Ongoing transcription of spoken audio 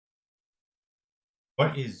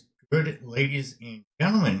What is good, ladies and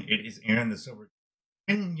gentlemen? It is Aaron the Silver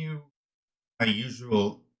bringing you my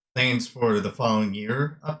usual plans for the following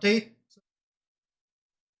year update.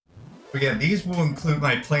 But yeah, these will include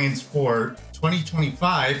my plans for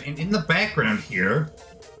 2025, and in the background here,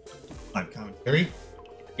 live commentary,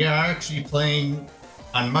 we are actually playing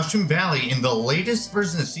on Mushroom Valley in the latest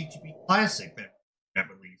version of CGP Classic that got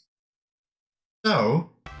released. So,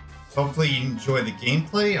 hopefully you enjoy the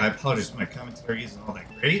gameplay. I apologize, my commentary isn't all that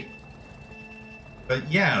great. But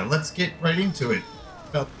yeah, let's get right into it.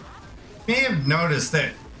 Well, you may have noticed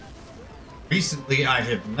that recently I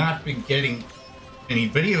have not been getting any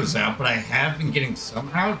videos out, but I have been getting some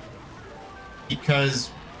out because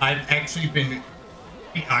I've actually been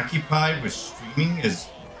preoccupied with streaming as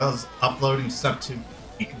well as uploading stuff to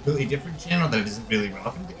a completely different channel that isn't really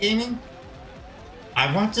relevant to gaming.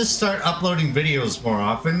 I want to start uploading videos more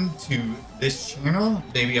often to this channel,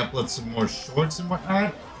 maybe upload some more shorts and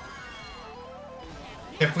whatnot.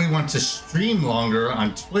 Definitely want to stream longer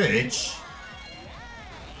on Twitch.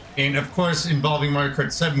 And of course, involving Mario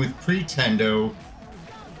Kart 7 with Pretendo,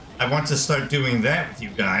 I want to start doing that with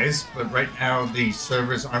you guys, but right now the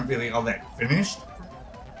servers aren't really all that finished,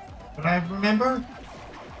 but I remember.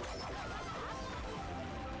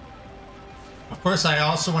 Of course, I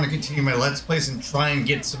also want to continue my Let's Plays and try and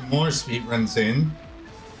get some more speedruns in.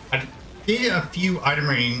 I did a few item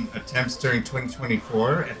rating attempts during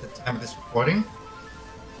 2024 at the time of this recording.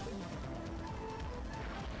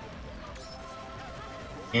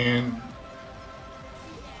 And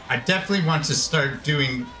I definitely want to start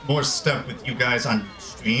doing more stuff with you guys on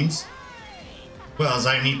streams. Well, as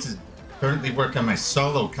I need to currently work on my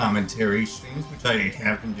solo commentary streams, which I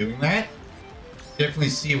have been doing that. Definitely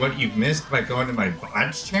see what you've missed by going to my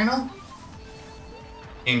VODs channel.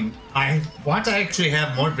 And I want to actually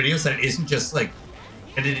have more videos that isn't just like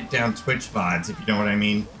edited down Twitch VODs, if you know what I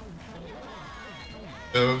mean.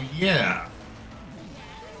 So yeah.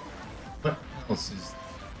 What else is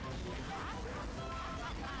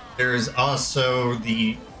there's also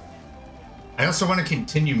I also want to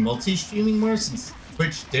continue multi-streaming more since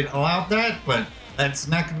Twitch did allow that, but that's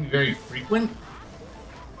not going to be very frequent.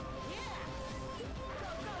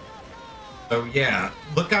 So yeah,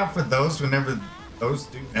 look out for those whenever those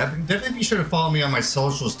do happen. Definitely be sure to follow me on my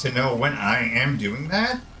socials to know when I am doing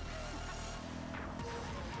that.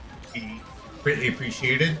 Be greatly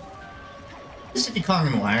appreciated. Just if you call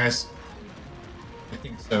me last. I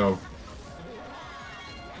think so.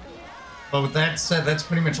 But with that said, that's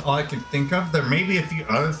pretty much all I can think of. There may be a few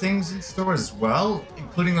other things in store as well,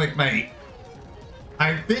 including like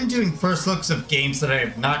I've been doing first looks of games that I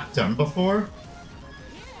have not done before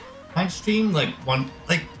on stream, like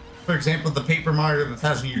for example, the Paper Mario The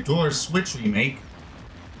 1,000-Year Door Switch remake.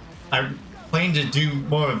 I plan to do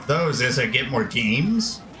more of those as I get more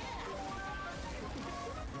games.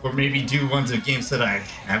 Or maybe do ones of games that I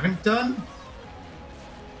haven't done.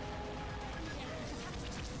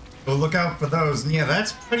 So look out for those. And yeah,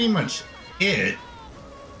 that's pretty much it.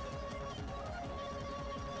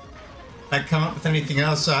 If I come up with anything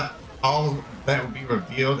else, all that will be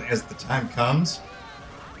revealed as the time comes.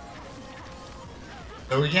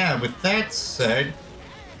 So yeah, with that said,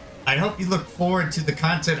 I hope you look forward to the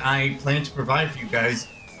content I plan to provide for you guys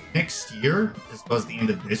next year, as well as the end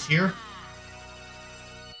of this year.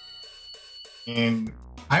 And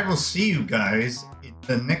I will see you guys in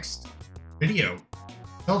the next video.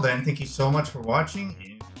 Until then, thank you so much for watching,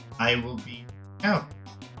 and I will be out.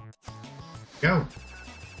 Go.